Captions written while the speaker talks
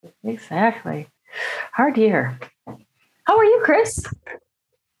Exactly. Hard year. How are you, Chris?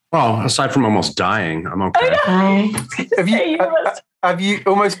 Well, aside from almost dying, I'm okay. Have you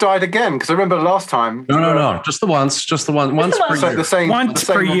almost died again? Because I remember last time. No. Just the once. Just the one. Once per year. The same. Once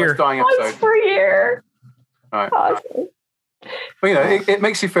per year. Once per year. Right. Awesome. Well, it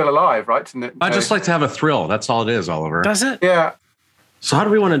makes you feel alive, right? I just like to have a thrill. That's all it is, Oliver. Does it? Yeah. So how do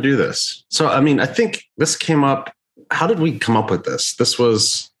we want to do this? So, I mean, I think this came up. How did we come up with this? This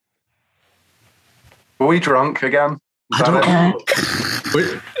was. Were we drunk again? I don't know.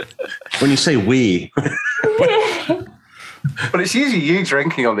 When you say we. But it's usually you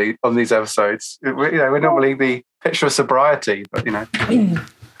drinking on these episodes. We're normally the picture of sobriety, but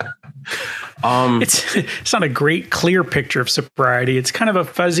It's not a great, clear picture of sobriety. It's kind of a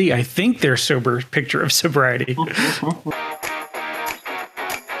fuzzy, I think they're sober picture of sobriety.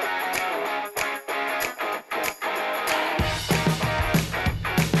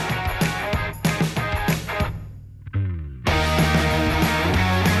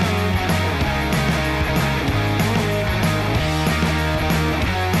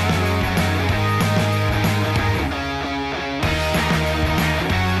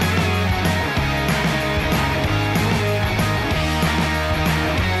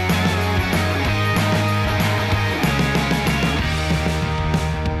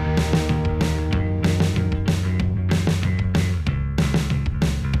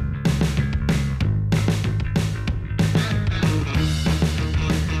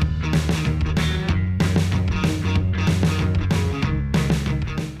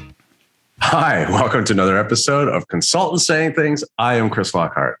 Hi, welcome to another episode of Consultants Saying Things. I am Chris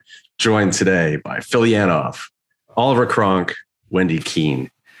Lockhart, joined today by Phil Yanoff, Oliver Cronk, Wendy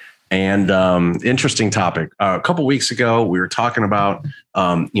Keene. And interesting topic. A couple of weeks ago, we were talking about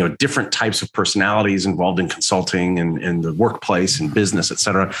different types of personalities involved in consulting and the workplace and business, et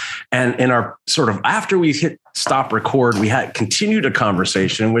cetera. And in our sort of after we hit stop record, we had continued a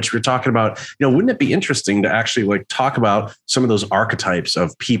conversation in which we're talking about, wouldn't it be interesting to actually talk about some of those archetypes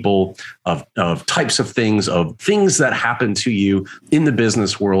of people, of types of things that happen to you in the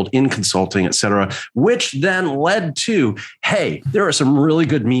business world, in consulting, et cetera, which then led to, hey, there are some really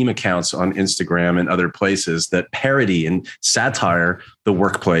good meme accounts on Instagram and other places that parody and satire the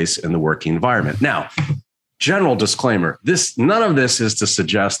workplace and the working environment. Now, general disclaimer, none of this is to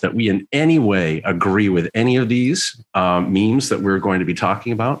suggest that we in any way agree with any of these memes that we're going to be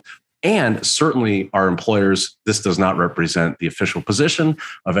talking about. And certainly our employers, this does not represent the official position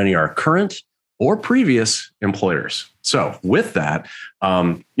of any of our current or previous employers. So with that,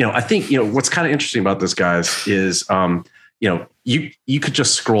 I think, what's kind of interesting about this, guys, is, you could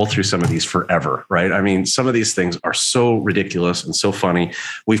just scroll through some of these forever, right? I mean, some of these things are so ridiculous and so funny.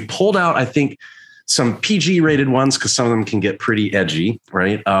 We've pulled out, I think, some PG rated ones because some of them can get pretty edgy,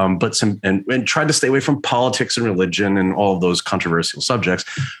 right? But and tried to stay away from politics and religion and all of those controversial subjects.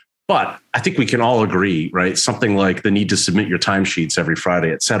 But I think we can all agree, right? Something like the need to submit your timesheets every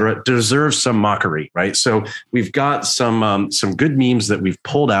Friday, et cetera, deserves some mockery, right? So we've got some good memes that we've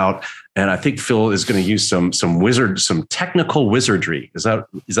pulled out, and I think Phil is going to use some technical wizardry. Is that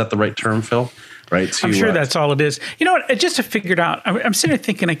the right term, Phil? Right? I'm sure that's all it is. You know what? I just figured out. I'm sitting there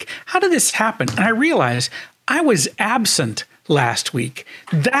thinking, how did this happen? And I realized I was absent last week.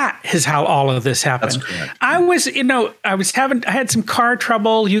 That is how all of this happened. That's correct. I had some car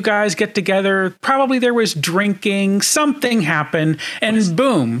trouble. You guys get together. Probably there was drinking. Something happened. And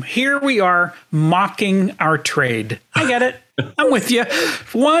boom, here we are mocking our trade. I get it. I'm with you.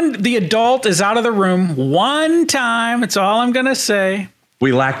 The adult is out of the room one time. That's all I'm going to say.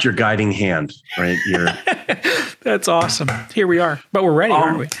 We lacked your guiding hand, right? That's awesome. Here we are, but we're ready,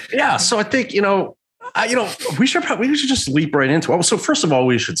 aren't we? Yeah. So I think, we should just leap right into it. So first of all,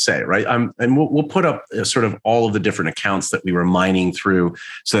 we should say, right, and we'll put up sort of all of the different accounts that we were mining through,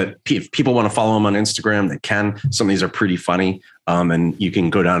 so that if people want to follow them on Instagram, they can. Some of these are pretty funny, and you can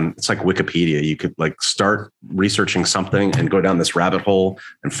go down. It's like Wikipedia. You could start researching something and go down this rabbit hole,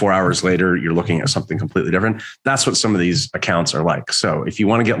 and 4 hours later, you're looking at something completely different. That's what some of these accounts are like. So if you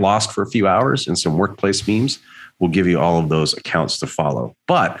want to get lost for a few hours in some workplace memes, we'll give you all of those accounts to follow.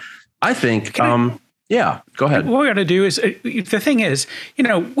 But I think. Yeah, go ahead. What we got to do is, the thing is,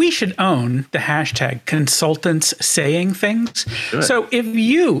 we should own the hashtag consultants saying things. So if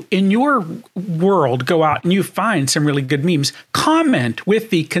you, in your world, go out and you find some really good memes, comment with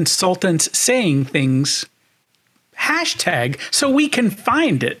the consultants saying things hashtag so we can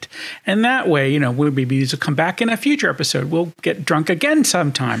find it. And that way, we'll maybe come back in a future episode. We'll get drunk again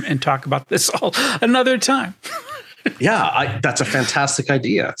sometime and talk about this all another time. Yeah, that's a fantastic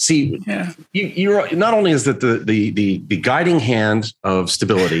idea. See, you're not only is that the guiding hand of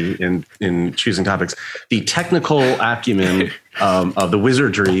stability in choosing topics, the technical acumen of the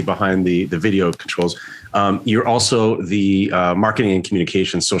wizardry behind the video controls. You're also the marketing and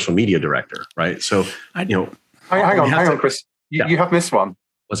communications social media director, right? So hang on, Chris. You have missed one.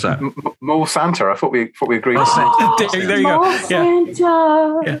 What's that? Mall Santa. I thought we agreed. There you go.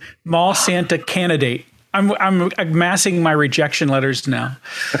 Santa. Yeah. Mall Santa candidate. I'm amassing my rejection letters now.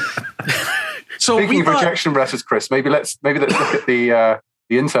 So speaking of rejection letters, Chris, maybe let's look at the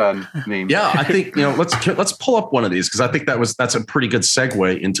intern meme. Yeah, I think let's pull up one of these because I think that's a pretty good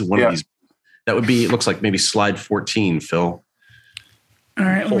segue into one of these. That would be, it looks like maybe slide 14, Phil. All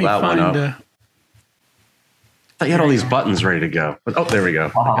right, pull that one up. I thought you had all these buttons ready to go. Oh, there we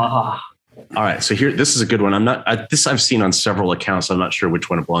go. All right, so here, this is a good one. This I've seen on several accounts. I'm not sure which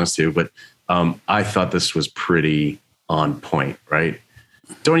one it belongs to, but I thought this was pretty on point, right?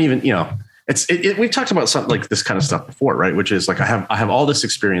 Don't even, we've talked about something like this kind of stuff before, right? Which is like, I have all this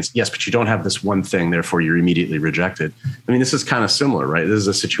experience. Yes, but you don't have this one thing. Therefore you're immediately rejected. I mean, this is kind of similar, right? This is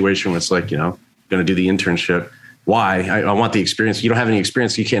a situation where it's like, going to do the internship. Why? I want the experience. You don't have any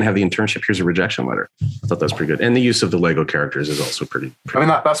experience. You can't have the internship. Here's a rejection letter. I thought that was pretty good. And the use of the Lego characters is also pretty. I mean,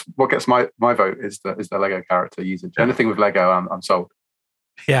 that's what gets my vote is the Lego character usage. Anything with Lego, I'm sold.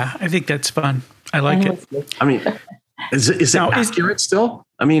 Yeah, I think that's fun. I like it. I mean, is it accurate still?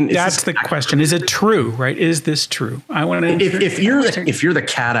 I mean, that's the question. Is it true? Right? Is this true? I want to. If you're the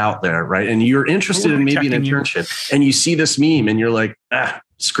cat out there, right, and you're interested in maybe an internship, and you see this meme, and you're like,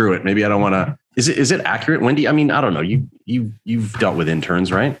 screw it. Maybe I don't want to. Is it accurate, Wendy? I mean, I don't know. You've dealt with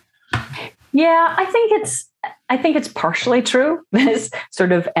interns, right? Yeah, I think it's partially true. This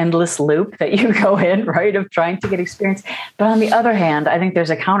sort of endless loop that you go in, right, of trying to get experience. But on the other hand, I think there's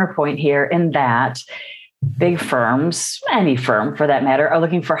a counterpoint here in that big firms, any firm for that matter, are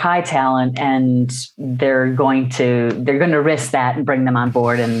looking for high talent, and they're going to risk that and bring them on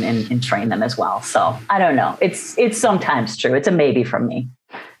board and train them as well. So I don't know. It's sometimes true. It's a maybe from me.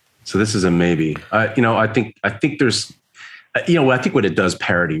 So this is a maybe. I think there's. I think what it does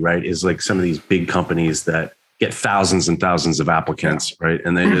parody, right, is like some of these big companies that get thousands and thousands of applicants, right?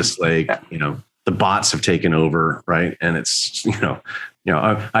 And they just the bots have taken over, right? And it's,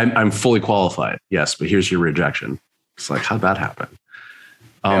 I'm fully qualified. Yes, but here's your rejection. It's like, how'd that happen?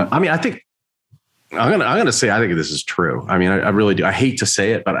 I mean, I think I'm gonna say I think this is true. I mean, I really do. I hate to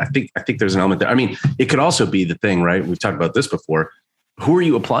say it, but I think there's an element there. I mean, it could also be the thing, right? We've talked about this before. Who are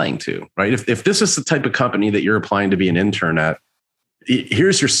you applying to, right? If this is the type of company that you're applying to be an intern at,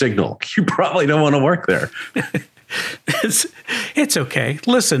 here's your signal. You probably don't want to work there. It's okay.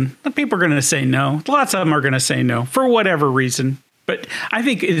 Listen, people are going to say no. Lots of them are going to say no for whatever reason. But I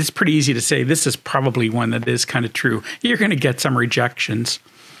think it is pretty easy to say this is probably one that is kind of true. You're going to get some rejections.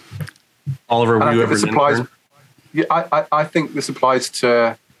 Oliver, were you ever an intern? Yeah, I think this applies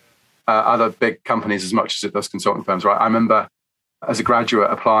to other big companies as much as it does consulting firms, right? I remember as a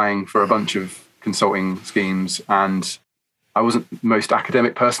graduate applying for a bunch of consulting schemes, and I wasn't the most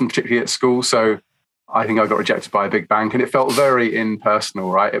academic person, particularly at school. So I think I got rejected by a big bank, and it felt very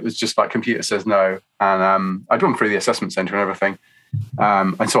impersonal, right? It was just like computer says no. And I'd run through the assessment center and everything.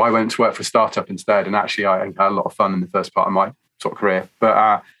 And so I went to work for a startup instead. And actually I had a lot of fun in the first part of my sort of career. But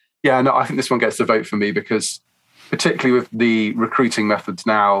I think this one gets the vote for me because particularly with the recruiting methods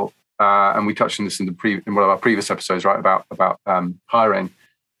now, and we touched on this in one of our previous episodes, right, about hiring.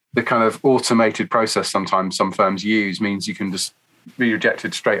 The kind of automated process sometimes some firms use means you can just be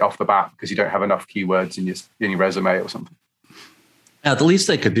rejected straight off the bat because you don't have enough keywords in your resume or something. Yeah, the least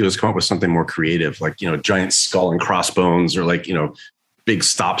they could do is come up with something more creative, like giant skull and crossbones, or like big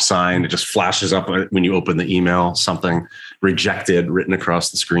stop sign that just flashes up when you open the email. Something rejected written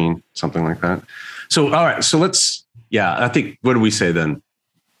across the screen, something like that. So all right, so let's. Yeah, I think. What do we say then?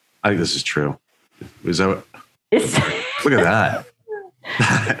 I think this is true. Is that what? Look at that.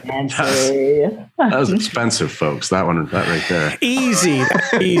 That was expensive, folks. That right there. Easy.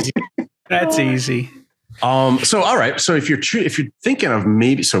 That's easy. So all right. So if you're thinking of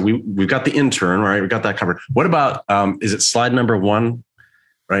maybe, so we've got the intern, right? We got that covered. What about is it slide number 1?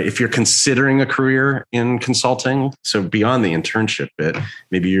 Right. If you're considering a career in consulting, so beyond the internship bit,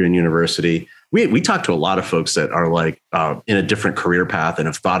 maybe you're in university. We talk to a lot of folks that are like in a different career path and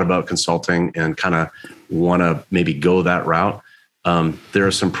have thought about consulting and kind of want to maybe go that route. There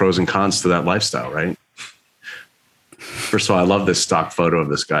are some pros and cons to that lifestyle, right? First of all, I love this stock photo of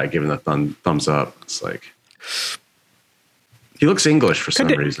this guy giving the thumbs up. It's like he looks English for some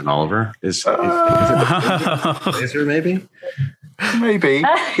reason. Oliver is there maybe? Maybe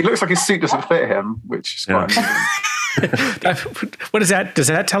he looks like his suit doesn't fit him, which is quite. What is that? Does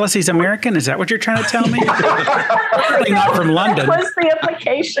that tell us he's American? Is that what you're trying to tell me? Certainly not from London. That was the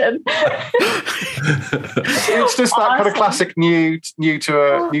implication. It's just that kind of classic new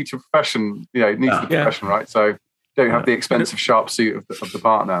to profession, new to the profession, right? So don't have the expensive sharp suit of the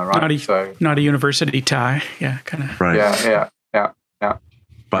partner, right? Not a university tie. Yeah, kind of. Right. Yeah.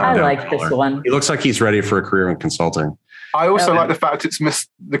 I like this one. He looks like he's ready for a career in consulting. I also like the fact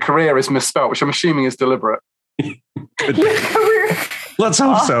the career is misspelled, which I'm assuming is deliberate. Let's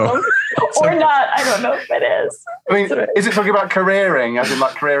hope so. Or not. I don't know if it is. I mean, is it talking about careering, as in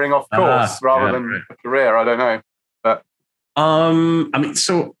like careering off course, rather than a career? I don't know. But I mean,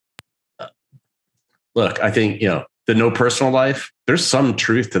 so look, I think, the no personal life, there's some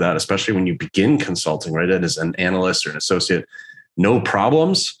truth to that, especially when you begin consulting, right? As an analyst or an associate, no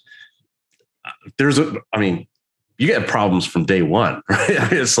problems. You get problems from day one, right?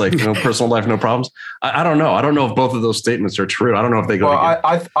 It's like no personal life, no problems. I don't know. I don't know if both of those statements are true. I don't know if they go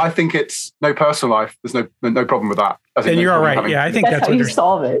together. I think it's no personal life. There's no problem with that. Then you're all right. Yeah, I think that's how you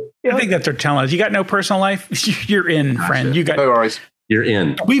solve it. I think that's what they're telling us. You got no personal life. You're in, friend. You got no worries. You're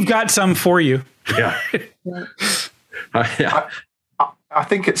in. We've got some for you. Yeah. I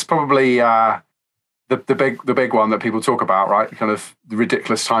think it's probably the big one that people talk about, right? Kind of the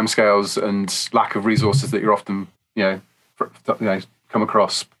ridiculous timescales and lack of resources that you're often come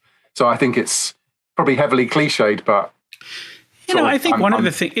across. So I think it's probably heavily cliched, but I think one of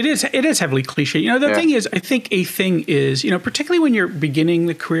the things it is heavily cliched. The thing is, I think a thing is, particularly when you're beginning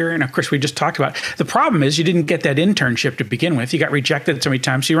the career, and of course we just talked about the problem is you didn't get that internship to begin with. You got rejected so many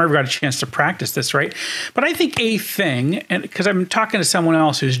times, so you never got a chance to practice this, right? But I think a thing, and because I'm talking to someone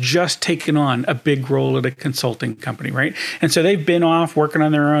else who's just taken on a big role at a consulting company, right? And so they've been off working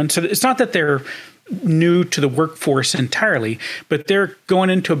on their own. So it's not that they're new to the workforce entirely, but they're going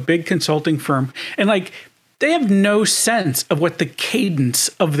into a big consulting firm and they have no sense of what the cadence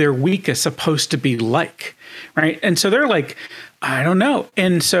of their week is supposed to be like, right? And so they're like, I don't know.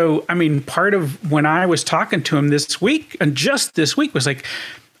 And so, part of when I was talking to him this week, and just this week, was like,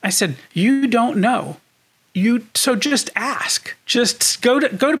 I said, you don't know. So just ask. Just go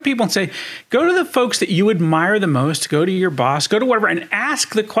to people and say, go to the folks that you admire the most, go to your boss, go to whatever, and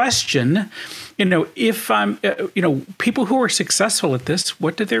ask the question, if I'm, people who are successful at this,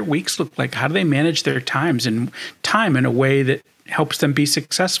 what do their weeks look like? How do they manage their time in a way that helps them be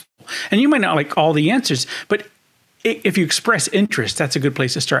successful? And you might not like all the answers, but if you express interest, that's a good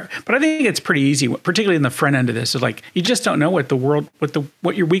place to start. But I think it's pretty easy, particularly in the front end of this. Is you just don't know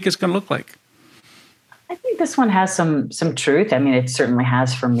what your week is going to look like. I think this one has some truth. It certainly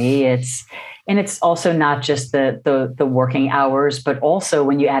has for me. It's also not just the working hours, but also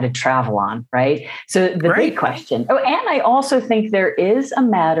when you added travel on, right? So the big question. Oh, and I also think there is a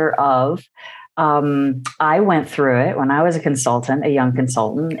matter of, I went through it when I was a young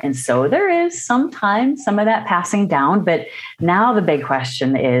consultant. And so there is sometimes some of that passing down. But now the big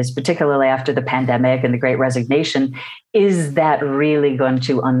question is, particularly after the pandemic and the Great Resignation, is that really going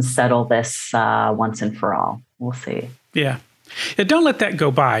to unsettle this once and for all? We'll see. Yeah. Don't let that go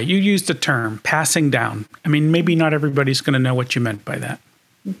by. You used the term passing down. Maybe not everybody's going to know what you meant by that.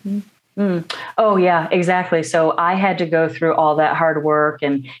 Mm-hmm. Oh, yeah, exactly. So I had to go through all that hard work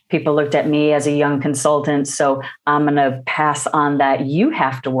and people looked at me as a young consultant. So I'm going to pass on that. You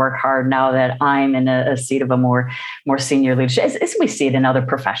have to work hard now that I'm in a seat of a more senior leadership. As we see it in other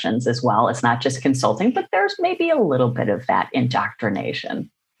professions as well. It's not just consulting, but there's maybe a little bit of that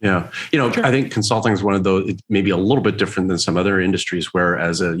indoctrination. Yeah. Sure. I think consulting is one of those, it may be a little bit different than some other industries where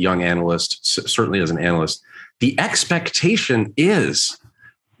as a young analyst, certainly as an analyst, the expectation is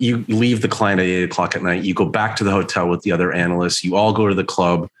you leave the client at 8:00 at night, you go back to the hotel with the other analysts, you all go to the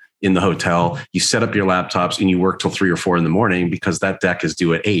club in the hotel, you set up your laptops and you work till 3 or 4 in the morning because that deck is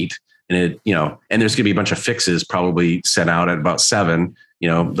due at 8. And and there's gonna be a bunch of fixes probably sent out at about 7,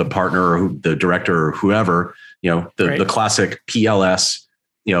 the partner or the director or whoever, the classic PLS,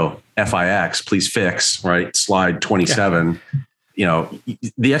 FIX, please fix, right? Slide 27. Yeah.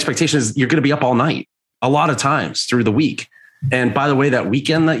 The expectation is you're going to be up all night a lot of times through the week. And by the way, that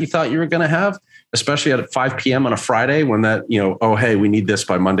weekend that you thought you were going to have, especially at 5 p.m. on a Friday when that, oh, hey, we need this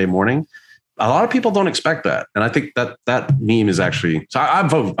by Monday morning. A lot of people don't expect that. And I think that meme is actually, so I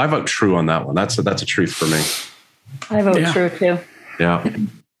vote true on that one. That's a truth for me. I vote true too. Yeah.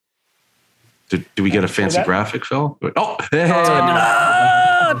 Do we get a fancy graphic, Phil? Oh, hey.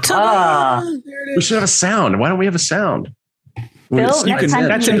 We should have a sound. Why don't we have a sound? Phil,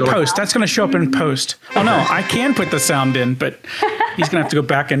 that's in post. That's going to show up in post. Oh no, I can put the sound in, but he's going to have to go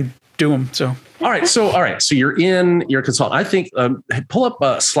back and do them. So all right. So you're a consultant. I think pull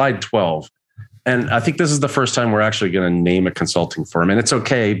up slide 12. And I think this is the first time we're actually going to name a consulting firm. And it's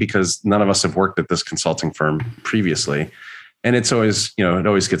okay because none of us have worked at this consulting firm previously. And it's always, it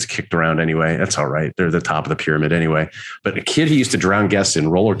always gets kicked around anyway. That's all right. They're the top of the pyramid anyway. But a kid who used to drown guests in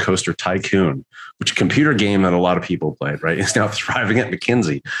Roller Coaster Tycoon, which is a computer game that a lot of people played, right, is now thriving at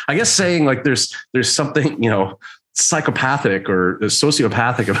McKinsey. I guess saying like there's something, psychopathic or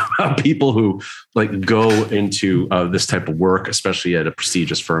sociopathic about people who like go into this type of work, especially at a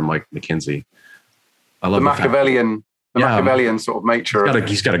prestigious firm like McKinsey. I love the Machiavellian sort of nature.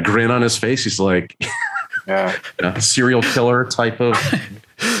 He's got a grin on his face. He's like, serial killer type of.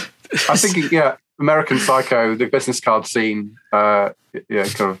 I think, American Psycho, the business card scene, kind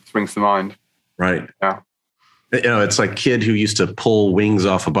of springs to mind. Right. Yeah. It's like kid who used to pull wings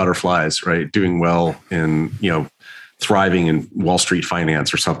off of butterflies, right? Doing well in, thriving in Wall Street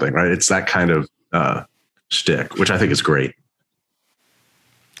finance or something, right? It's that kind of shtick, which I think is great.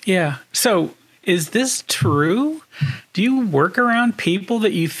 Yeah. So is this true? Do you work around people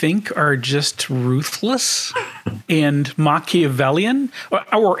that you think are just ruthless and Machiavellian,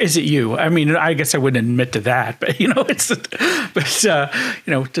 or is it you? I mean, I guess I wouldn't admit to that, but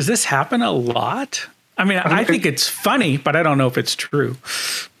does this happen a lot? I mean, I think it's funny, but I don't know if it's true.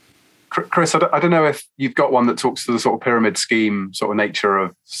 Chris, I don't know if you've got one that talks to the sort of pyramid scheme sort of nature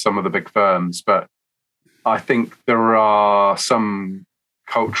of some of the big firms, but I think there are some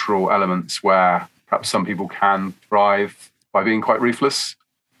cultural elements where perhaps some people can thrive by being quite ruthless.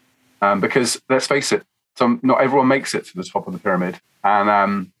 Because let's face it, not everyone makes it to the top of the pyramid.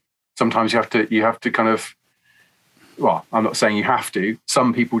 And sometimes you have to kind of, well, I'm not saying you have to,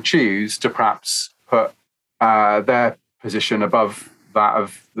 some people choose to perhaps put their position above that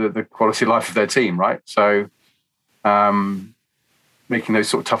of the quality of life of their team, right? So making those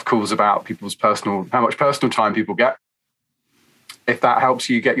sort of tough calls about people's how much personal time people get. If that helps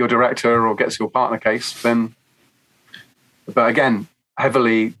you get your director or gets your partner case, then, but again,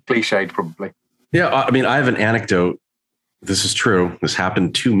 heavily cliched probably. Yeah. I mean, I have an anecdote. This is true. This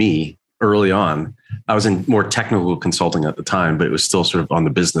happened to me early on. I was in more technical consulting at the time, but it was still sort of on the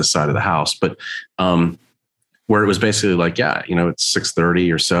business side of the house. But where it was basically like, it's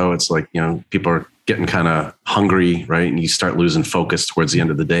 6:30 or so. It's like, people are getting kind of hungry, right? And you start losing focus towards the end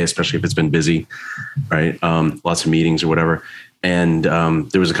of the day, especially if it's been busy, right? Lots of meetings or whatever. And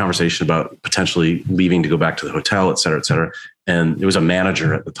there was a conversation about potentially leaving to go back to the hotel, et cetera, et cetera. And there was a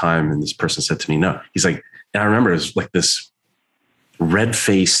manager at the time. And this person said to me, no, he's like, and I remember it was like this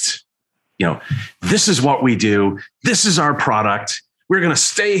red-faced, this is what we do. This is our product. We're going to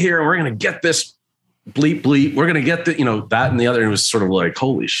stay here and we're going to get this bleep. We're going to get the, that and the other. And it was sort of like,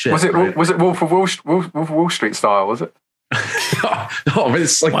 holy shit. Was it Wolf of Wall Street style? Was it? No,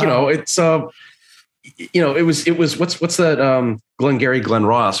 it's like, wow. It's, it was what's that Glenn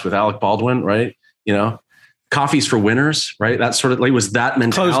Ross with Alec Baldwin, right? Coffees for winners, right? That sort of like was that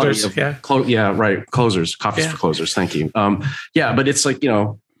mentality. Closers, right. Closers, coffees for closers. Thank you. But it's like,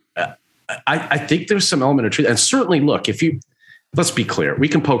 I think there's some element of truth. And certainly look, let's be clear, we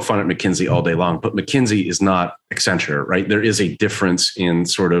can poke fun at McKinsey all day long, but McKinsey is not Accenture, right? There is a difference in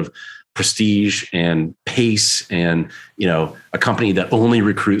sort of prestige and pace, and a company that only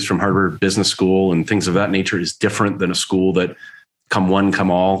recruits from Harvard Business School and things of that nature is different than a school that come one, come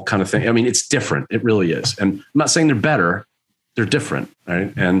all kind of thing. I mean, it's different. It really is. And I'm not saying they're better, they're different,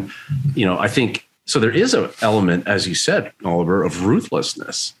 right? And I think so. There is an element, as you said, Oliver, of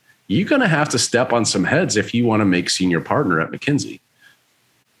ruthlessness. You're going to have to step on some heads if you want to make senior partner at McKinsey.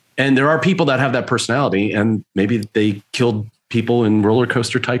 And there are people that have that personality, and maybe they killed people in Roller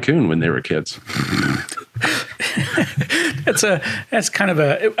Coaster Tycoon when they were kids. That's kind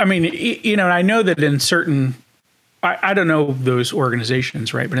of I mean, I know that in certain, I don't know those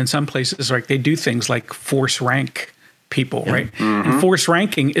organizations, right? But in some places, like they do things like force rank people, right? Mm-hmm. And force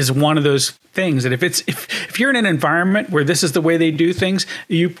ranking is one of those things that if you're in an environment where this is the way they do things,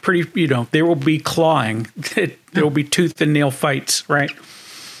 there will be clawing, there will be tooth and nail fights, right?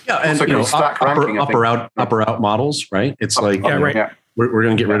 Yeah, and upper out models, right? It's like we're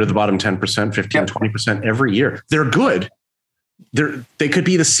going to get rid of the bottom 10%, 15, 20% every year. They're good. They could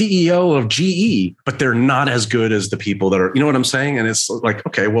be the CEO of GE, but they're not as good as the people that are. You know what I'm saying? And it's like,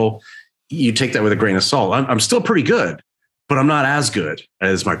 okay, well, you take that with a grain of salt. I'm still pretty good, but I'm not as good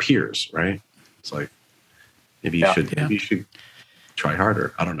as my peers, right? It's like maybe you should try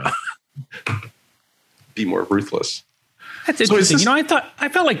harder. I don't know. Be more ruthless. That's interesting. I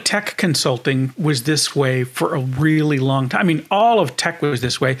felt like tech consulting was this way for a really long time. I mean, all of tech was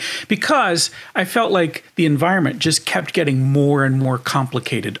this way because I felt like the environment just kept getting more and more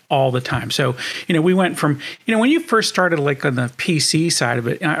complicated all the time. So, we went from, when you first started like on the PC side of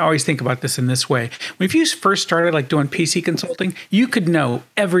it, and I always think about this in this way. If you first started like doing PC consulting, you could know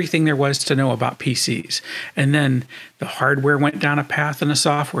everything there was to know about PCs. And then the hardware went down a path and the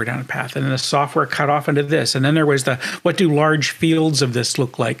software down a path, and then the software cut off into this. And then there was what do large fields of this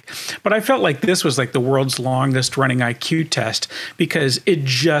look like? But I felt like this was like the world's longest running IQ test because it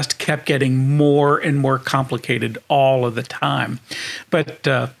just kept getting more and more complicated all of the time. But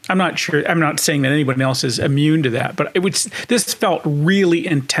I'm not sure. I'm not saying that anyone else is immune to that, but this felt really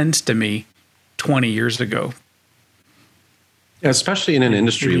intense to me 20 years ago. Yeah, especially in an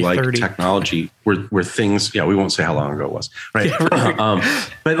industry Maybe like 30. technology, where things, we won't say how long ago it was, right? Yeah, right.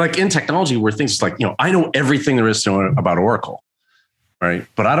 But like in technology, where things like, I know everything there is to know about Oracle, right?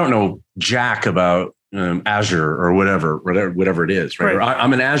 But I don't know jack about Azure or whatever it is, right? Or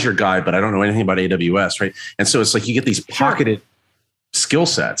I'm an Azure guy, but I don't know anything about AWS, right? And so it's like you get these pocketed skill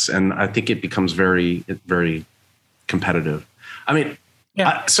sets, and I think it becomes very, very competitive. I mean,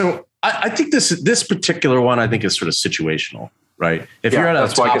 I think this particular one, I think, is sort of situational. Right. If you're at a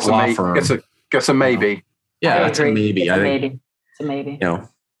top law firm, it's a maybe. Yeah, it's a maybe. It's a maybe.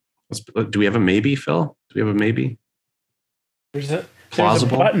 Do we have a maybe, Phil? Do we have a maybe? There's a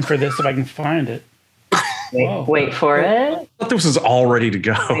Plausible button for this if I can find it. Wait for it. I thought this was all ready to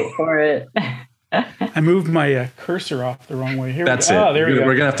go. Wait for it. I moved my cursor off the wrong way. Here That's we go. it. Oh, there we go.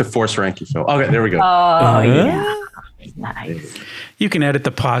 We're gonna have to force rank you, Phil. Okay, there we go. Oh yeah, nice. You can edit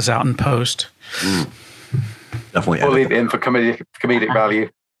the pause out in post. Definitely. We'll leave it in for comedic value.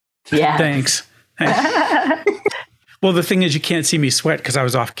 Yeah. Thanks. Well, the thing is, you can't see me sweat because I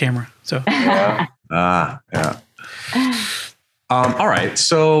was off camera. So. Yeah. Yeah. All right.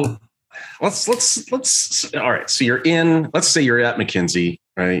 So let's. All right. So you're in. Let's say you're at McKinsey,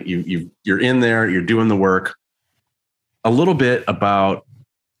 right? You're in there. You're doing the work. A little bit about,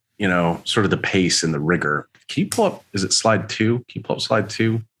 sort of the pace and the rigor. Can you pull up? Is it slide 2? Can you pull up slide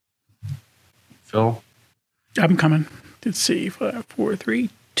 2, Phil? I'm coming. Let's see. 5, 4, 3,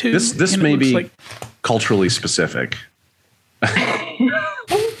 2. This may be culturally specific.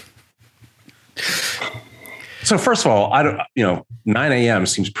 So first of all, 9 a.m.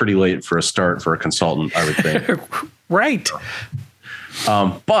 seems pretty late for a start for a consultant, I would think. Right.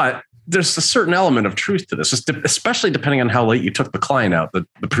 But there's a certain element of truth to this, especially depending on how late you took the client out the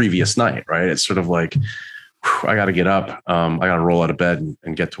previous night, right? It's sort of like, I got to get up. I got to roll out of bed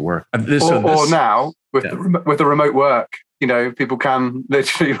and get to work. Or now with the remote work, people can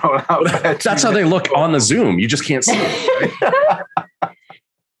literally roll out of bed. That's how they look on the Zoom. You just can't see it. Right?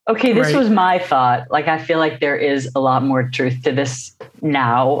 Okay, this was my thought. Like, I feel like there is a lot more truth to this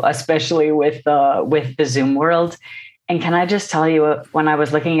now, especially with the Zoom world. And can I just tell you, when I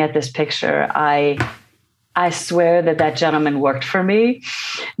was looking at this picture, I swear that gentleman worked for me.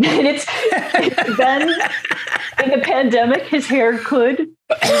 And then in the pandemic, his hair could be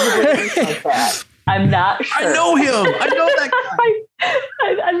like that. I'm not sure. I know him. I know that guy.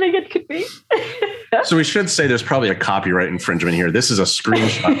 I think it could be. So we should say there's probably a copyright infringement here. This is a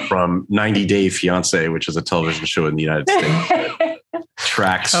screenshot from 90 Day Fiance, which is a television show in the United States.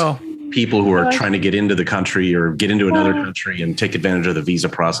 Tracks people who are trying to get into the country or get into another country and take advantage of the visa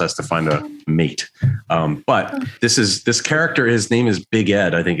process to find a mate. But this character, his name is Big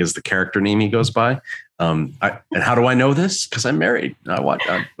Ed, I think is the character name he goes by. And how do I know this? Because I'm married.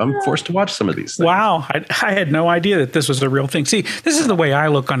 I'm forced to watch some of these things. Wow, I had no idea that this was a real thing. See, this is the way I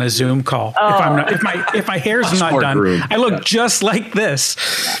look on a Zoom call. If my hair's not done, groomed. I look just like this.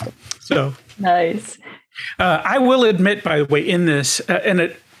 So nice. I will admit, by the way, in this,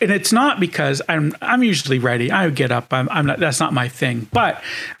 and it's not because I'm usually ready. I get up. I'm not. That's not my thing. But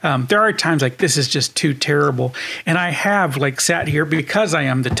there are times like this is just too terrible, and I have sat here because I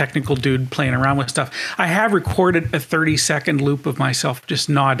am the technical dude playing around with stuff. I have recorded a 30-second loop of myself just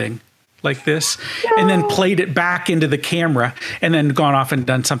nodding like this, and then played it back into the camera, and then gone off and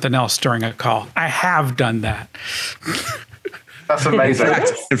done something else during a call. I have done that. That's amazing.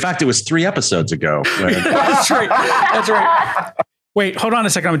 In fact, it was 3 episodes ago. That's right. That's right. Wait, hold on a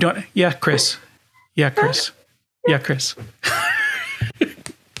second. I'm doing it. Yeah, Chris. Yeah, Chris. Yeah, Chris.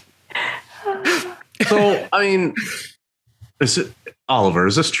 So, I mean, Oliver,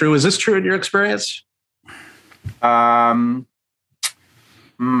 is this true? Is this true in your experience?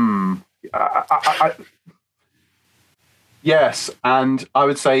 Yes, and I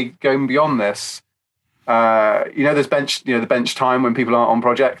would say going beyond this, there's the bench time when people aren't on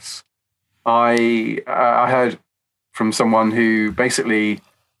projects. I heard from someone who basically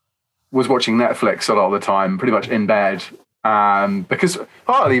was watching Netflix a lot of the time, pretty much in bed,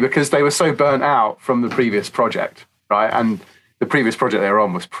 partly because they were so burnt out from the previous project, right? And the previous project they were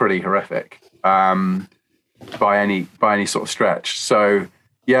on was pretty horrific by any sort of stretch. So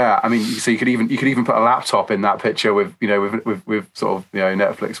yeah, I mean, so you could even put a laptop in that picture with sort of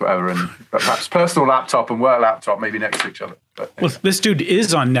Netflix, whatever, and perhaps personal laptop and work laptop maybe next to each other. But, well, this dude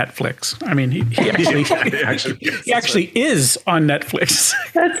is on Netflix. I mean, he actually is on Netflix.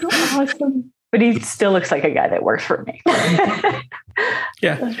 That's awesome. But he still looks like a guy that works for me.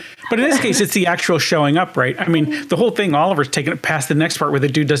 Yeah. But in this case, it's the actual showing up, right? I mean, the whole thing, Oliver's taking it past the next part where the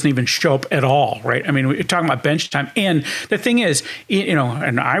dude doesn't even show up at all, right? I mean, we're talking about bench time. And the thing is,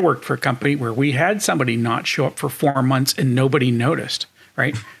 and I worked for a company where we had somebody not show up for 4 months and nobody noticed,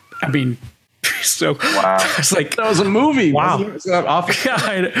 right? I mean, so wow. I was like, that was a movie. Wow. Was that Office?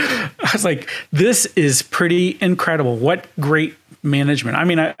 I was like, this is pretty incredible. What great management. I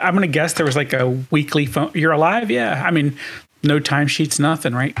mean, I'm going to guess there was like a weekly phone. You're alive? Yeah. I mean, no timesheets,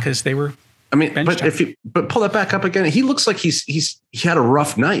 nothing, right? Because they were. I mean, but pull that back up again. He looks like he had a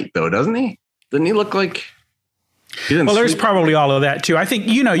rough night though, doesn't he? Doesn't he look like? Well, there's probably all of that too. I think,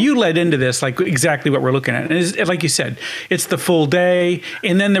 you led into this, like exactly what we're looking at. And like you said, it's the full day.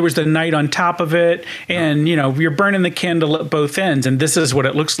 And then there was the night on top of it. And, you're burning the candle at both ends. And this is what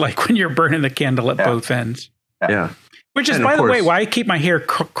it looks like when you're burning the candle at both ends. Yeah. Which is, by the way, why I keep my hair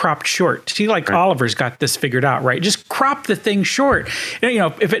cropped short. See, like right. Oliver's got this figured out, right? Just crop the thing short.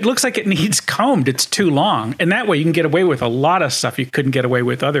 If it looks like it needs combed, it's too long. And that way you can get away with a lot of stuff you couldn't get away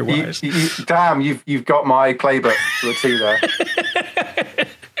with otherwise. Damn, you've got my playbook to the T there.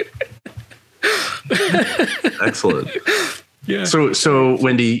 Excellent. Yeah. So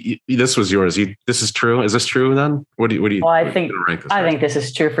Wendy, this was yours. This is true. Is this true then? What do you? Well, I think this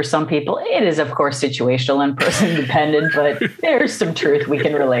is true for some people. It is, of course, situational and person dependent, but there's some truth we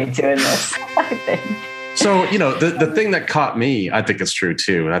can relate to in this, I think. So, the thing that caught me, I think it's true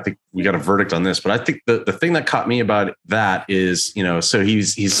too. And I think we got a verdict on this, but I think the thing that caught me about that is, so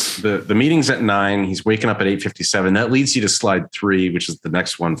he's the meeting's at 9, he's waking up at 8:57. That leads you to slide 3, which is the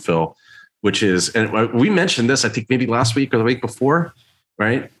next one, Phil. Which is, and we mentioned this, I think maybe last week or the week before,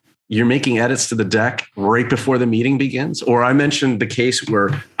 right? You're making edits to the deck right before the meeting begins. Or I mentioned the case where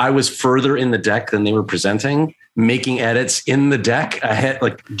I was further in the deck than they were presenting, making edits in the deck ahead,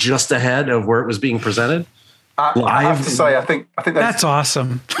 like just ahead of where it was being presented. I have to say, I think that's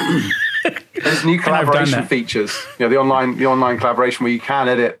awesome. There's new collaboration features. The online collaboration where you can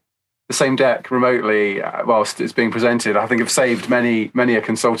edit the same deck remotely whilst it's being presented. I think have saved many a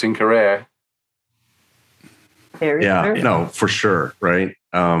consulting career. No, for sure. Right.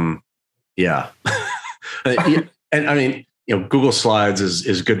 Yeah. And I mean, Google Slides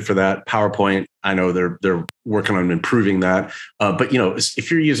is good for that. PowerPoint, I know they're working on improving that. But if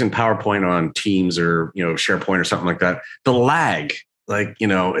you're using PowerPoint on Teams or, SharePoint or something like that, the lag,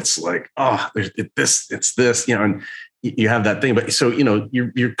 it's like, it's this, and you have that thing. But so,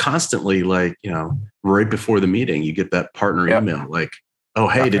 you're constantly right before the meeting, you get that partner email like, oh,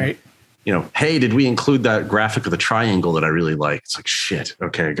 hey, hey, did we include that graphic of the triangle that I really like? It's like, shit.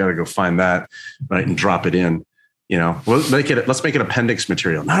 Okay. I got to go find that, right. And drop it in, let's make it appendix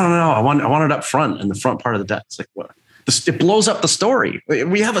material. No. I want it up front in the front part of the deck. It's like, what? It blows up the story.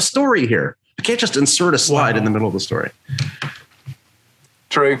 We have a story here. You can't just insert a slide in the middle of the story.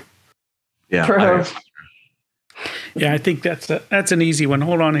 True. Yeah. True. Yeah, I think that's an easy one.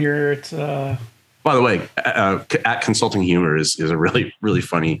 Hold on here. It's by the way, at Consulting Humor is a really, really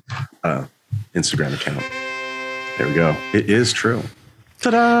funny Instagram account. There we go. It is true.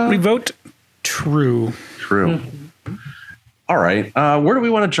 Ta-da! We vote true. True. Mm-hmm. All right. Where do we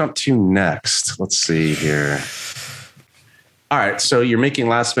want to jump to next? Let's see here. All right. So you're making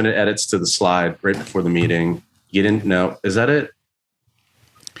last minute edits to the slide right before the meeting. You didn't know. Is that it?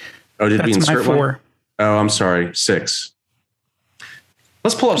 Oh, did we insert 4? One? Oh, I'm sorry. 6.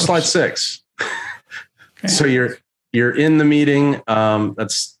 Let's pull up slide 6. Okay. So you're in the meeting.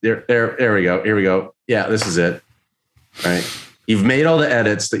 That's there. There we go. Here we go. Yeah, this is it. Right. You've made all the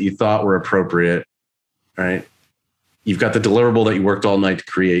edits that you thought were appropriate. Right. You've got the deliverable that you worked all night to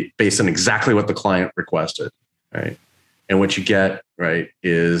create based on exactly what the client requested. Right. And what you get, right,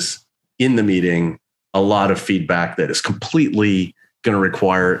 is in the meeting, a lot of feedback that is completely going to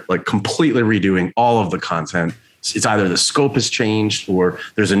require completely redoing all of the content. It's either the scope has changed or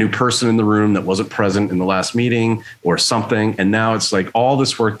there's a new person in the room that wasn't present in the last meeting or something. And now it's like all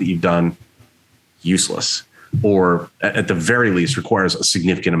this work that you've done, useless, or at the very least requires a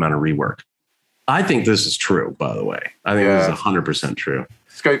significant amount of rework. I think this is true, by the way. I think this is 100% true.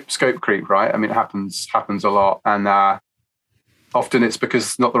 Scope creep, right? I mean, it happens a lot. And often it's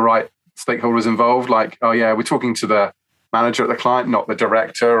because not the right stakeholders involved. Like, oh yeah, we're talking to the manager at the client, not the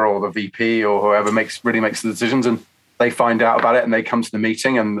director or the VP or whoever really makes the decisions. And they find out about it and they come to the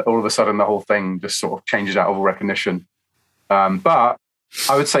meeting and all of a sudden the whole thing just sort of changes out of all recognition. But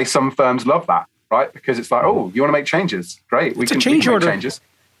I would say some firms love that, right? Because it's like, oh, you want to make changes? Great. We can make changes.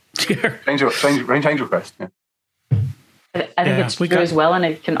 Change request. Yeah. I think it's true as well. And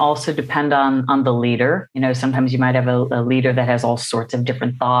it can also depend on the leader. You know, sometimes you might have a leader that has all sorts of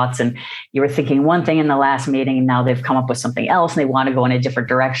different thoughts and you were thinking one thing in the last meeting and now they've come up with something else and they want to go in a different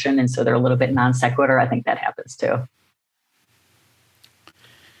direction. And so they're a little bit non sequitur. I think that happens too.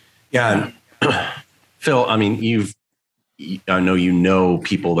 Yeah. And Phil, I mean, I know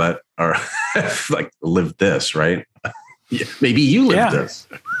people that are like lived this, right? Yeah, maybe you lived this.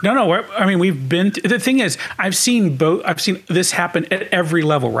 No. I mean, we've been. The thing is, I've seen both. I've seen this happen at every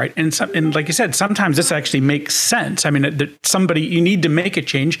level, right? And like you said, sometimes this actually makes sense. I mean, you need to make a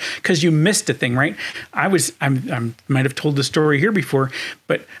change because you missed a thing, right? I might have told the story here before,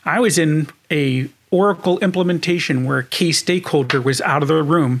 but I was in a Oracle implementation where a key stakeholder was out of the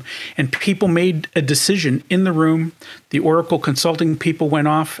room and people made a decision in the room. The Oracle consulting people went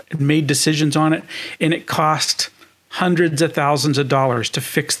off and made decisions on it, and it cost hundreds of thousands of dollars to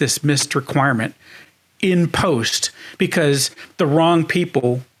fix this missed requirement in post because the wrong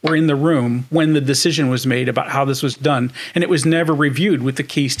people were in the room when the decision was made about how this was done, and it was never reviewed with the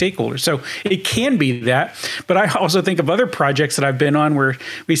key stakeholders. So it can be that, but I also think of other projects that I've been on where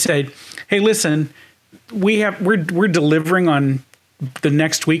we say, hey, listen, we're delivering on the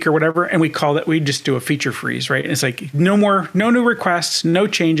next week or whatever, and we just do a feature freeze, right? And it's like no new requests, no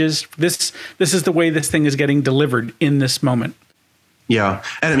changes. This is the way this thing is getting delivered in this moment. Yeah,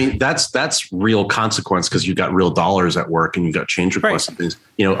 and I mean that's real consequence because you've got real dollars at work and you've got change requests and things.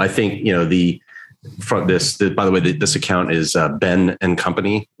 You know, I think by the way, this account is Ben and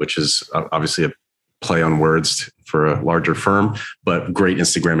Company, which is obviously a play on words for a larger firm, but great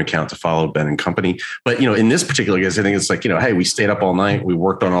Instagram account to follow, Ben and Company. But, you know, in this particular case, I think it's like, you know, hey, we stayed up all night. We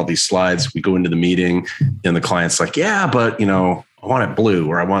worked on all these slides. We go into the meeting and the client's like, yeah, but, you know, I want it blue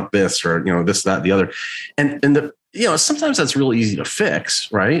or I want this or, you know, this, that, the other. And you know, sometimes that's real easy to fix,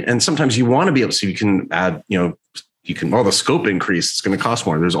 right? And sometimes you want to be able to, you can add, you know, the scope increase, it's going to cost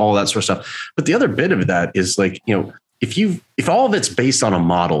more. There's all that sort of stuff. But the other bit of that is like, you know, if all of it's based on a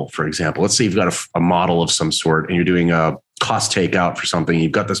model, for example, let's say you've got a model of some sort and you're doing a cost takeout for something,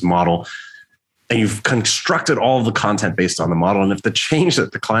 you've got this model and you've constructed all of the content based on the model. And if the change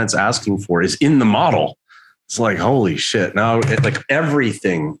that the client's asking for is in the model, it's like, holy shit. Now like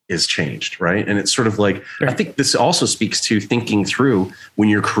everything is changed, right? And it's sort of like, I think this also speaks to thinking through when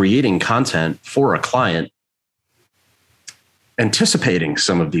you're creating content for a client, anticipating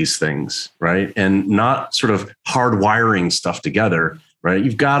some of these things, right? And not sort of hardwiring stuff together, right?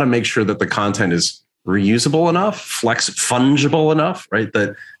 You've got to make sure that the content is reusable enough, fungible enough, right?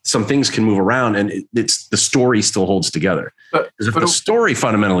 That some things can move around and it's the story still holds together. Because if the story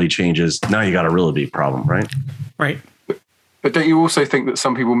fundamentally changes, now you got a really big problem, right? Right. But don't you also think that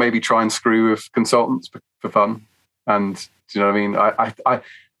some people maybe try and screw with consultants for fun? And do you know what I mean?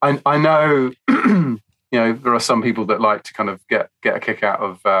 I know, you know, there are some people that like to kind of get a kick out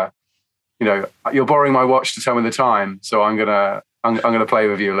of, you know, you're borrowing my watch to tell me the time, so I'm gonna play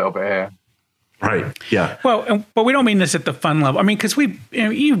with you a little bit here. Right. Yeah. Well, but we don't mean this at the fun level. I mean, because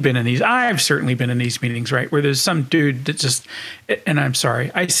you've been in these. I've certainly been in these meetings, right, where there's some dude that just, and I'm sorry,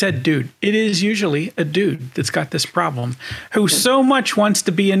 I said dude. It is usually a dude that's got this problem who so much wants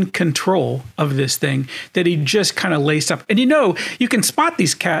to be in control of this thing that he just kind of lace up. And you know, you can spot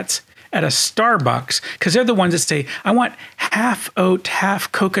these cats at a Starbucks because they're the ones that say, I want half oat, half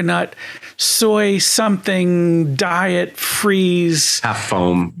coconut, soy something, diet, freeze, half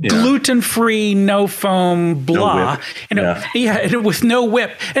foam, gluten free, no foam, blah. No whip. With no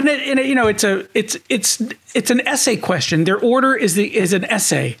whip. And you know, it's an essay question. Their order is an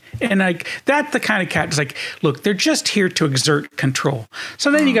essay, and like that's the kind of cat is like, look, they're just here to exert control. So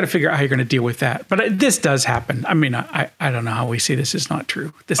then you got to figure out how you're going to deal with that. But this does happen. I mean, I don't know how we see this is not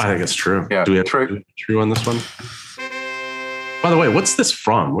true. I think it's true. Yeah, do we have true on this one? By the way, what's this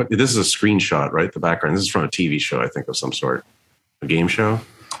from? This is a screenshot, right? The background. This is from a TV show, I think, of some sort. A game show?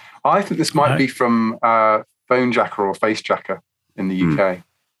 I think this might be from Phone Jacker or Face Jacker in the UK.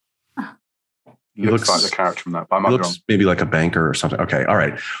 Looks like the character from that. But I might be wrong. Maybe like a banker or something. Okay, all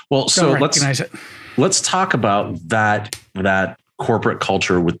right. Well, so let's talk about that corporate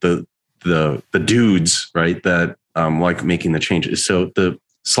culture with the dudes, right? That like making the changes. So the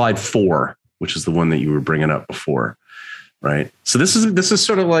slide 4, which is the one that you were bringing up before, right? So this is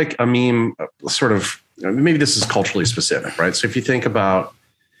sort of like a meme, sort of, maybe this is culturally specific, right? So if you think about,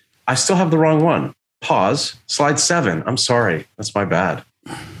 I still have the wrong one. Pause. Slide 7. I'm sorry. That's my bad.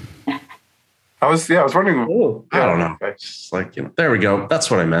 I was wondering. Ooh, I don't know. Okay. It's like, there we go.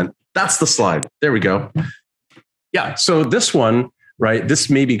 That's what I meant. That's the slide. There we go. Yeah. So this one, right, this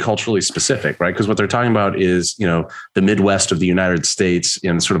may be culturally specific, right? Because what they're talking about is, the Midwest of the United States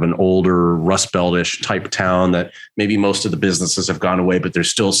in sort of an older Rust Belt-ish type town that maybe most of the businesses have gone away, but there's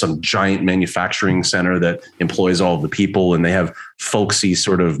still some giant manufacturing center that employs all of the people, and they have folksy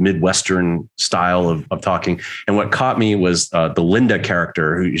sort of Midwestern style of talking. And what caught me was the Linda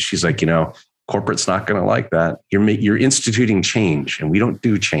character, who she's like, corporate's not going to like that. You're instituting change, and we don't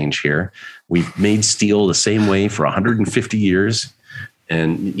do change here. We've made steel the same way for 150 years.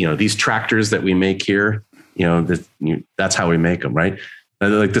 And, these tractors that we make here, that's how we make them, right?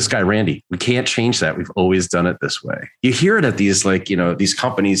 Like this guy, Randy, we can't change that. We've always done it this way. You hear it at these, these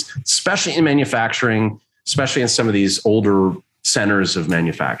companies, especially in manufacturing, especially in some of these older centers of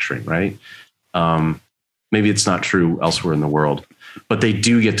manufacturing, right? Maybe it's not true elsewhere in the world, but they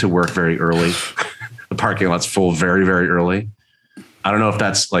do get to work very early. The parking lot's full very, very early. I don't know if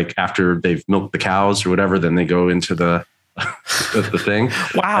that's like after they've milked the cows or whatever, then they go into the thing.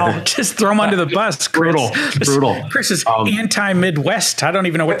 Wow. Just throw them under the bus. Chris. Brutal. Chris is anti-Midwest. I don't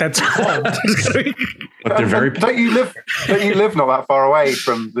even know what that's called. But they're very. Don't you live not that far away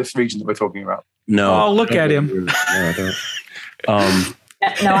from this region that we're talking about? No. Oh, look at him. No, I don't.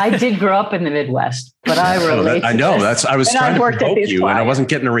 No, I did grow up in the Midwest, but I relate. I know. I was trying to provoke you, clients. and I wasn't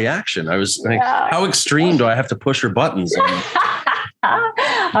getting a reaction. I was like, how extreme do I have to push your buttons?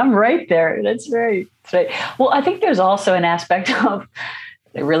 I'm right there. That's right. Well, I think there's also an aspect of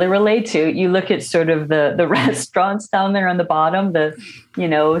they really relate to. You look at sort of the restaurants down there on the bottom,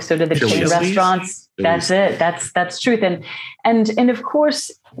 sort of the chain restaurants. That's it. That's truth. And of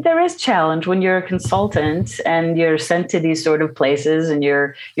course, there is challenge when you're a consultant and you're sent to these sort of places and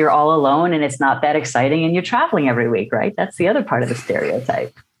you're all alone and it's not that exciting and you're traveling every week, right? That's the other part of the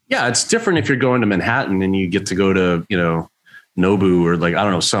stereotype. Yeah, it's different if you're going to Manhattan and you get to go to, Nobu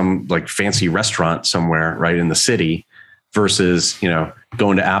or some like fancy restaurant somewhere right in the city versus,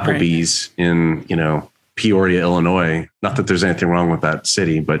 going to Applebee's in, Peoria, Illinois. Not that there's anything wrong with that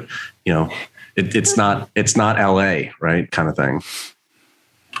city, but, it's not LA, right? Kind of thing.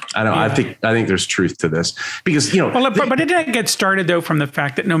 I don't. Yeah. I think there's truth to this because but it didn't get started though from the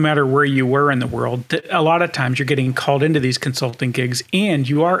fact that no matter where you were in the world, a lot of times you're getting called into these consulting gigs, and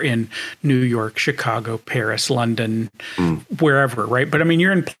you are in New York, Chicago, Paris, London, wherever, right? But I mean,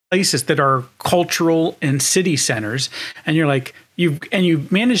 you're in places that are cultural and city centers, and you're like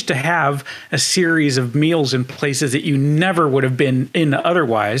you've managed to have a series of meals in places that you never would have been in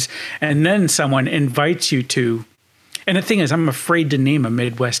otherwise, and then someone invites you to. And the thing is, I'm afraid to name a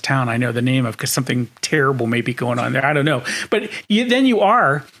Midwest town I know the name of because something terrible may be going on there. I don't know. But then you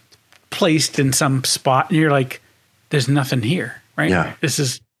are placed in some spot and you're like, there's nothing here, right? Yeah.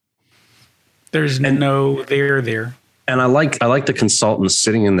 There's no there. And I like the consultants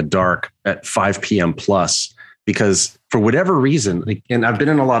sitting in the dark at 5 p.m. plus because for whatever reason, and I've been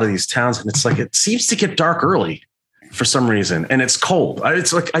in a lot of these towns and it's like, it seems to get dark early for some reason. And it's cold.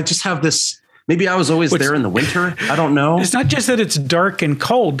 It's like, I just have this. Maybe I was always there in the winter. I don't know. It's not just that it's dark and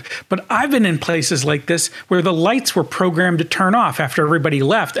cold, but I've been in places like this where the lights were programmed to turn off after everybody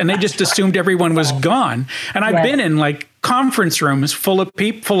left, and they just assumed everyone was gone. And I've been in like conference rooms full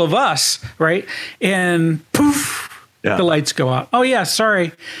of us, right? And poof, the lights go out. Oh yeah,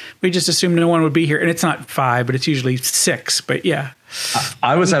 sorry, we just assumed no one would be here, and it's not 5, but it's usually 6. But yeah,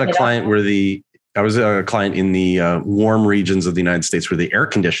 I was at a client where I was a client in the warm regions of the United States where the air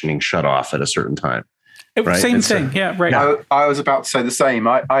conditioning shut off at a certain time. Right? Same thing. Yeah, right. I was about to say the same.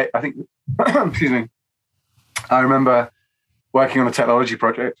 I think, excuse me. I remember working on a technology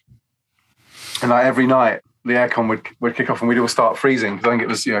project and every night the aircon would kick off and we'd all start freezing. Because I think it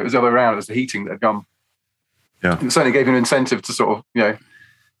was the other way around. It was the heating that had gone. Yeah. It certainly gave you an incentive to sort of,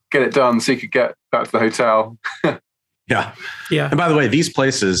 get it done so you could get back to the hotel. Yeah. And by the way, these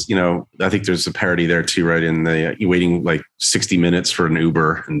places, I think there's a parody there too, right? In the waiting like 60 minutes for an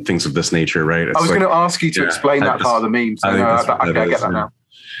Uber and things of this nature, right? I was going to ask you to explain that part of the meme. So I get that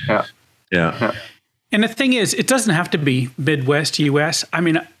now. Yeah. And the thing is, it doesn't have to be Midwest US. I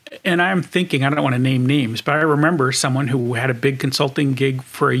mean, and I'm thinking, I don't want to name names, but I remember someone who had a big consulting gig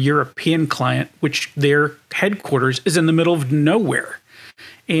for a European client, which their headquarters is in the middle of nowhere.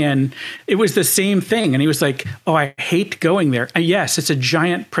 And it was the same thing. And he was like, oh, I hate going there. Yes, it's a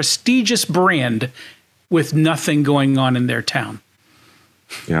giant, prestigious brand with nothing going on in their town.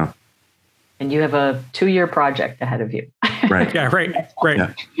 Yeah. And you have a 2-year project ahead of you. Right. Yeah, right.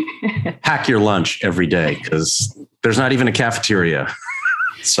 Yeah. Pack your lunch every day because there's not even a cafeteria.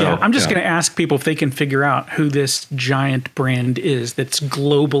 So yeah, I'm just going to ask people if they can figure out who this giant brand is that's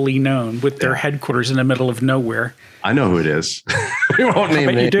globally known with their headquarters in the middle of nowhere. I know who it is. We won't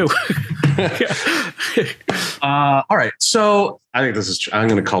name names. You do. All right. So I think this is, I'm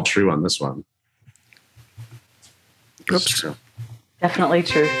going to call true on this one. Oops. Definitely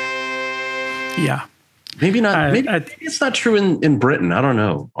true. Yeah. Maybe not. Maybe it's not true in Britain. I don't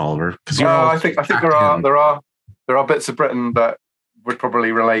know, Oliver. I think there are bits of Britain that would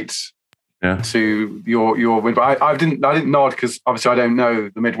probably relate to your win. But I didn't nod because obviously I don't know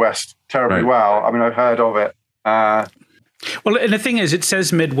the Midwest terribly well. I mean, I've heard of it. Well, and the thing is, it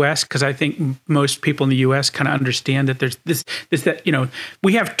says Midwest because I think most people in the U.S. kind of understand that there's this that, you know,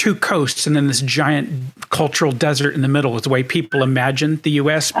 we have two coasts and then this giant cultural desert in the middle is the way people imagine the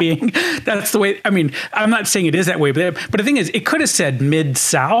U.S. being. That's the way. I mean, I'm not saying it is that way, but the thing is, it could have said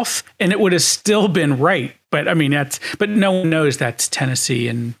Mid-South and it would have still been right. But I mean, but no one knows that's Tennessee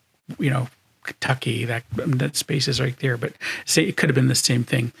and, you know, Kentucky, that space is right there, but say it could have been the same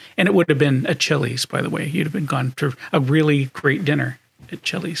thing. And it would have been at Chili's, by the way. You'd have been gone to a really great dinner at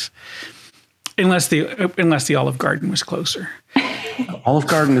Chili's. Unless the Olive Garden was closer. Olive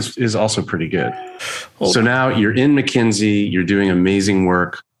Garden is also pretty good. So now you're in McKinsey, you're doing amazing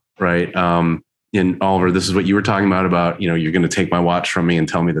work, right? And Oliver, this is what you were talking about, you know, you're going to take my watch from me and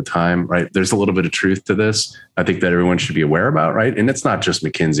tell me the time, right? There's a little bit of truth to this. I think that everyone should be aware about, right? And it's not just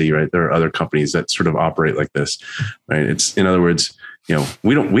McKinsey, right? There are other companies that sort of operate like this, right? It's, in other words, you know,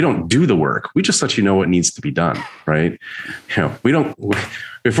 we don't do the work. We just let you know what needs to be done, right? You know,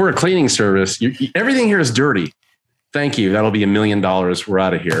 if we're a cleaning service, everything here is dirty. Thank you. That'll be $1 million. We're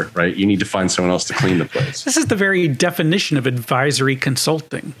out of here, right? You need to find someone else to clean the place. This is the very definition of advisory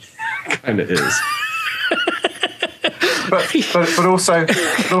consulting. Kind of is. but also,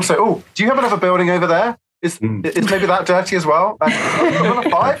 oh, do you have another building over there? Is maybe that dirty as well? Another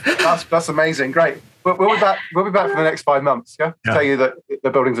 5? That's amazing. Great. We'll be back for the next 5 months. Yeah. Tell you that the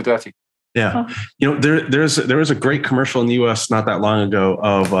buildings are dirty. Yeah. You know, there was a great commercial in the US not that long ago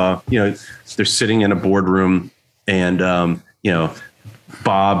of, you know, they're sitting in a boardroom and, you know,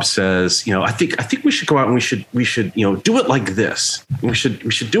 Bob says, you know, I think we should go out and we should, you know, do it like this. We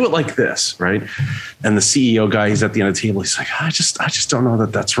should do it like this. Right. And the CEO guy, he's at the end of the table. He's like, I just don't know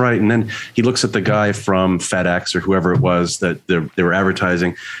that that's right. And then he looks at the guy from FedEx or whoever it was that they were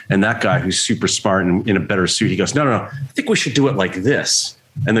advertising. And that guy who's super smart and in a better suit, he goes, no, I think we should do it like this.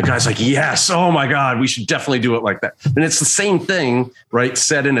 And the guy's like, yes, oh my God, we should definitely do it like that. And it's the same thing, right?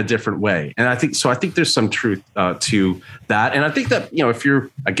 Said in a different way. And I think there's some truth to that. And I think that, you know, if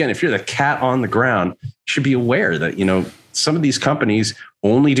you're the cat on the ground, you should be aware that, you know, some of these companies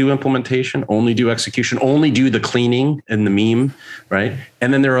only do implementation, only do execution, only do the cleaning and the meme, right?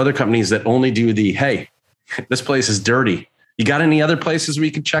 And then there are other companies that only do hey, this place is dirty. You got any other places we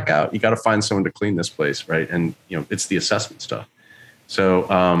could check out? You got to find someone to clean this place, right? And, you know, it's the assessment stuff. So,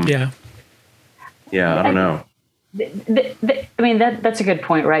 I don't know. I mean, that's a good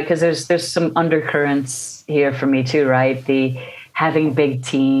point, right? Because there's some undercurrents here for me too, right? The having big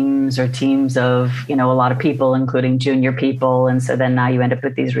teams or teams of, you know, a lot of people, including junior people. And so then now you end up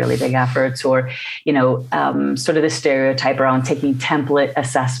with these really big efforts or, you know, sort of the stereotype around taking template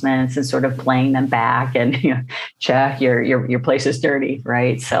assessments and sort of playing them back and, you know, check your place is dirty,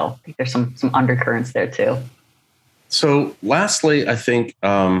 right? So I think there's some undercurrents there too. So lastly, I think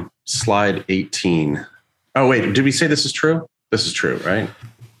slide 18. Oh, wait, did we say this is true? This is true, right?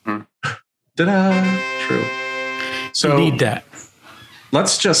 Ta-da! True. So you need that.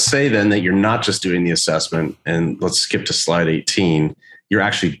 Let's just say then that you're not just doing the assessment, and let's skip to slide 18. You're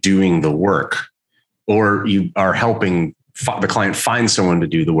actually doing the work, or you are helping the client find someone to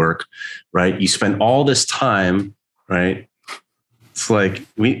do the work, right? You spend all this time, right? It's like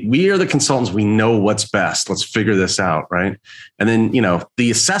we are the consultants. We know what's best. Let's figure this out, right? And then, you know,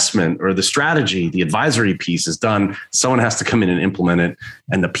 the assessment or the strategy, the advisory piece is done. Someone has to come in and implement it.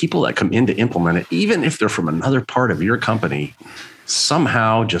 And the people that come in to implement it, even if they're from another part of your company,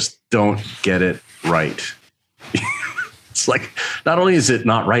 somehow just don't get it right. It's like, not only is it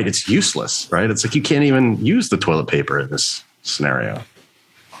not right, it's useless, right? It's like you can't even use the toilet paper in this scenario.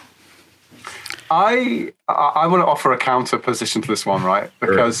 I want to offer a counter position to this one, right?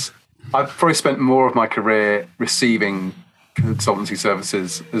 Because I've probably spent more of my career receiving consultancy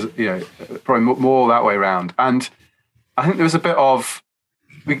services, you know, probably more that way around. And I think there was a bit of,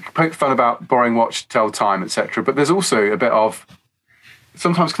 we poke fun about borrowing watch, tell time, etc. But there's also a bit of,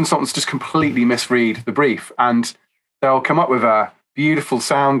 sometimes consultants just completely misread the brief and they'll come up with a beautiful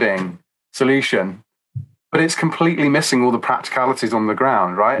sounding solution, but it's completely missing all the practicalities on the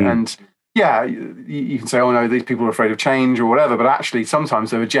ground, right? And yeah, you can say, oh no, these people are afraid of change or whatever, but actually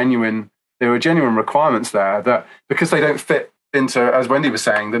sometimes there were genuine requirements there that, because they don't fit into, as Wendy was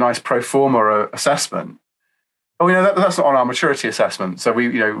saying, the nice pro forma assessment. Oh, that's not on our maturity assessment, so we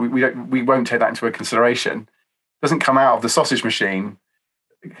won't take that into consideration. It doesn't come out of the sausage machine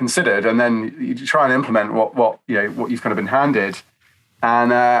considered, and then you try and implement what you've kind of been handed,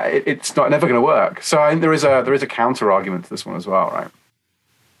 and it's never going to work. So I think there is a counter argument to this one as well, right?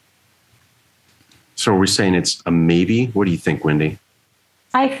 So are we saying it's a maybe? What do you think, Wendy?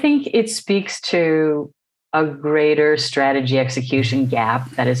 I think it speaks to a greater strategy execution gap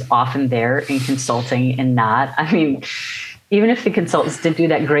that is often there in consulting and not. I mean, even if the consultants did do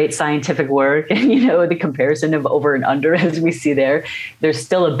that great scientific work and, the comparison of over and under as we see there's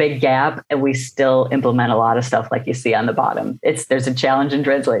still a big gap, and we still implement a lot of stuff like you see on the bottom. There's a challenge in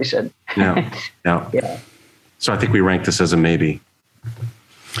translation. Yeah. Yeah. So I think we rank this as a maybe.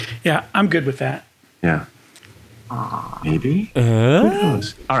 Yeah, I'm good with that. Yeah. Maybe? Who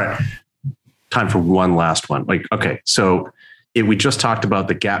knows? All right. Time for one last one. So we just talked about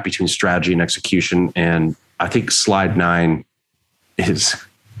the gap between strategy and execution. And I think slide 9 is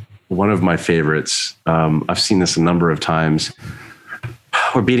one of my favorites. I've seen this a number of times.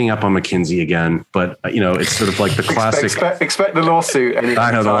 We're beating up on McKinsey again, but it's sort of like the classic. Expect the lawsuit.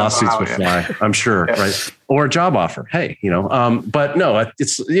 I know the lawsuits will fly. I'm sure, yeah. Right? Or a job offer. Hey, but no,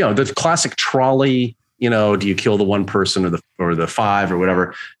 it's the classic trolley. Do you kill the one person or the five or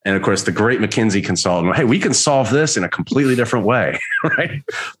whatever? And of course, the great McKinsey consultant. Hey, we can solve this in a completely different way, right?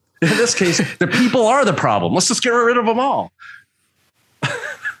 In this case, the people are the problem. Let's just get rid of them all.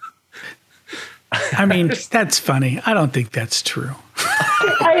 I mean, that's funny. I don't think that's true.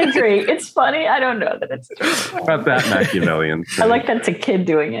 I agree. It's funny. I don't know that it's true. About that Machiavellian thing. I like that's a kid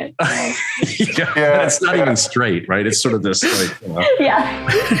doing it. Yeah, it's not even straight, right? It's sort of this Yeah.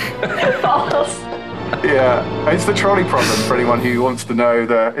 False. Yeah, it's the trolley problem for anyone who wants to know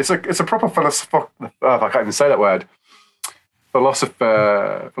that it's a proper I can't even say that word.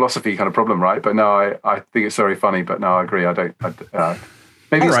 Philosophy kind of problem, right? But no, I think it's very funny. But no, I agree.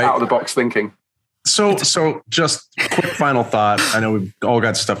 Maybe it's out of the box thinking. So just quick final thought. I know we've all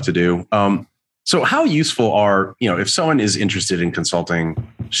got stuff to do. So how useful are, if someone is interested in consulting,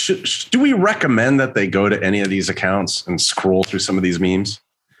 do we recommend that they go to any of these accounts and scroll through some of these memes?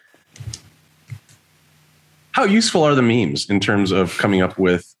 How useful are the memes in terms of coming up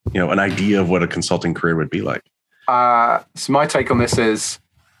with, an idea of what a consulting career would be like? So my take on this is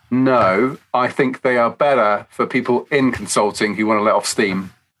no. I think they are better for people in consulting who want to let off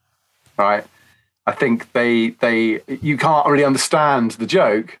steam, right? I think you can't really understand the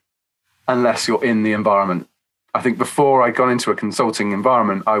joke unless you're in the environment. I think before I'd gone into a consulting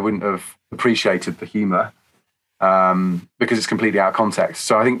environment, I wouldn't have appreciated the humor because it's completely out of context.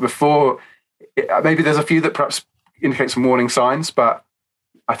 So I think maybe there's a few that perhaps indicate some warning signs, but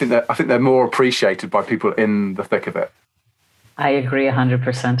I think they're more appreciated by people in the thick of it. I agree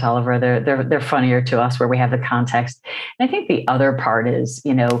 100%, Oliver. They're funnier to us where we have the context. And I think the other part is,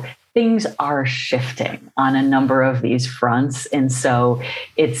 things are shifting on a number of these fronts. And so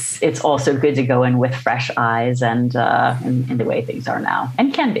it's also good to go in with fresh eyes and the way things are now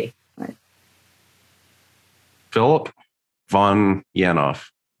and can be. Right? Philip von Yanoff.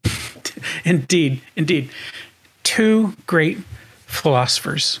 Indeed. Two great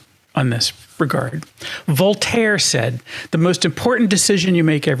philosophers on this regard. Voltaire said, the most important decision you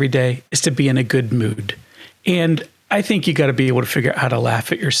make every day is to be in a good mood. And I think you got to be able to figure out how to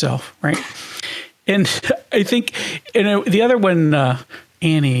laugh at yourself, right? And I think, the other one,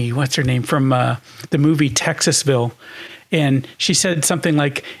 Annie, what's her name, from the movie Texasville, and she said something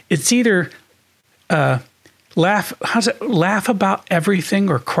like, it's either laugh about everything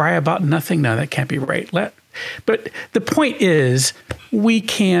or cry about nothing. No, that can't be right. But the point is, we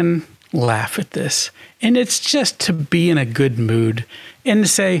can laugh at this. And it's just to be in a good mood and to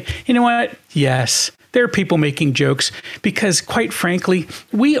say, you know what? Yes, there are people making jokes because, quite frankly,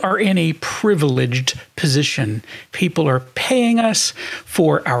 we are in a privileged position. People are paying us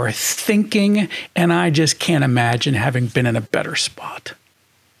for our thinking, and I just can't imagine having been in a better spot.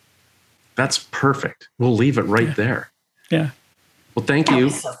 That's perfect. We'll leave it right there. Yeah. Well, thank you,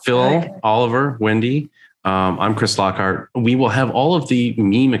 Phil, Oliver, Wendy. I'm Chris Lockhart. We will have all of the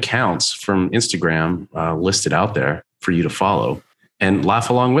meme accounts from Instagram listed out there for you to follow and laugh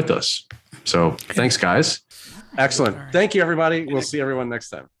along with us. So thanks, guys. Excellent. Thank you, everybody. We'll see everyone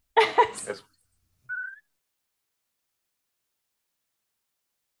next time.